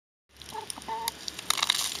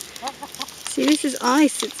See, this is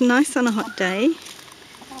ice. It's nice on a hot day.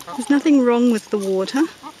 There's nothing wrong with the water.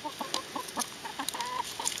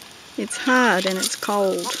 It's hard and it's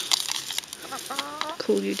cold to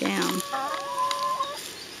cool you down.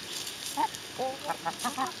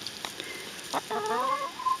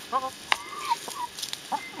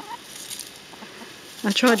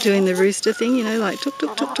 I tried doing the rooster thing, you know, like tuk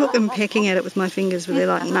tuk tuk tuk, and pecking at it with my fingers, but they're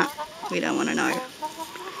like, nah, we don't want to know.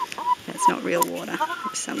 That's not real water.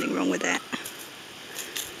 There's something wrong with that.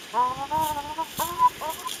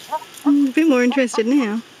 I'm a bit more interested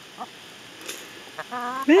now.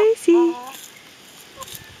 Rosie!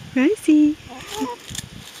 Rosie!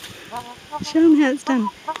 Show them how it's done.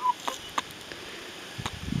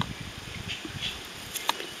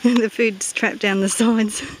 The food's trapped down the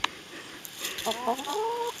sides.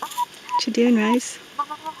 What you doing, Rose?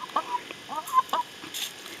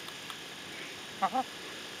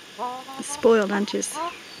 Spoiled, aren't you?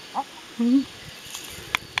 Hmm?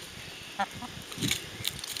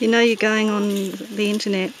 You know you're going on the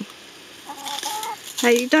internet.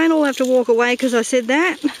 Hey, you don't all have to walk away because I said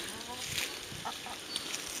that.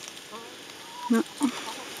 No.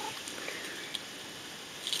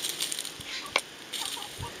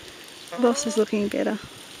 Boss is looking better.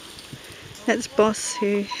 That's Boss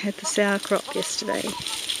who had the sour crop yesterday.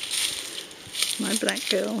 My black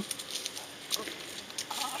girl.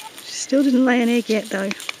 She still didn't lay an egg yet though.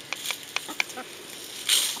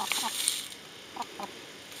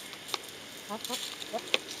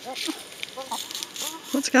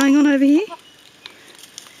 What's going on over here?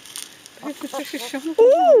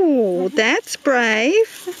 Oh, that's brave.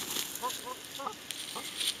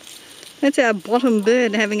 That's our bottom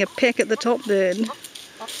bird having a peck at the top bird.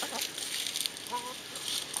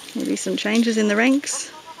 Maybe some changes in the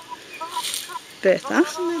ranks. Bertha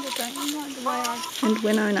and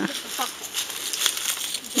Winona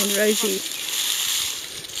and Rosie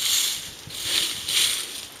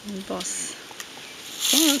and Boss.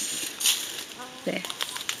 Boss. There.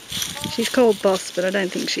 She's called Boss, but I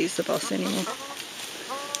don't think she's the boss anymore.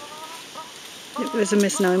 It was a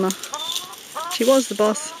misnomer. She was the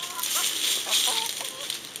boss.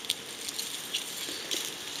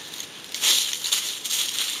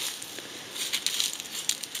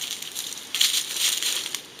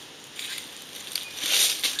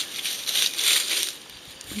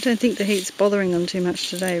 I don't think the heat's bothering them too much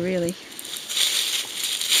today, really.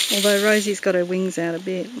 Although Rosie's got her wings out a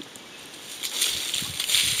bit.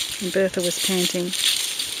 And Bertha was panting.